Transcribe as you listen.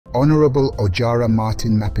Honorable Ojara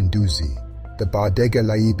Martin Mapenduzi, the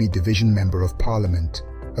Bardege-Layibi Division Member of Parliament,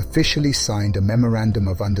 officially signed a Memorandum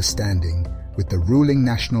of Understanding with the ruling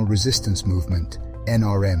National Resistance Movement,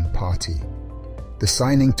 NRM Party. The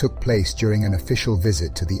signing took place during an official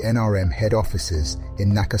visit to the NRM Head Offices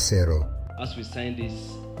in Nakasero. As we sign this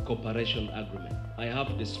cooperation agreement, I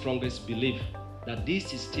have the strongest belief that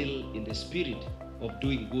this is still in the spirit of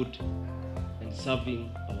doing good and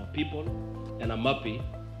serving our people, and I'm happy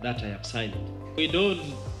that I have signed it. We don't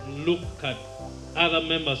look at other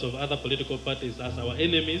members of other political parties as our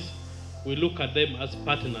enemies. We look at them as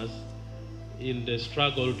partners in the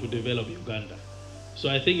struggle to develop Uganda. So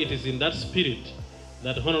I think it is in that spirit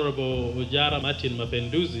that Honorable Ojara Martin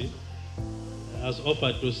Mapenduzi has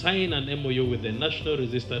offered to sign an MoU with the National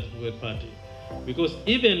Resistance Movement Party. Because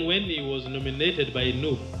even when he was nominated by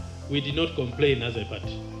NUP, we did not complain as a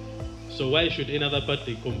party. So why should any other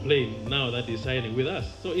party complain now that he's signing with us?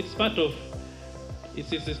 So it's part of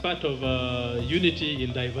unity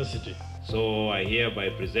in diversity. So I hereby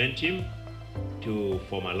present him to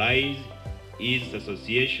formalize his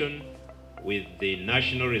association with the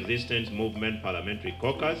National Resistance Movement Parliamentary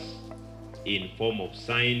Caucus in form of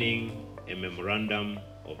signing a Memorandum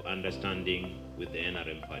of Understanding with the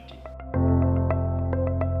NRM Party.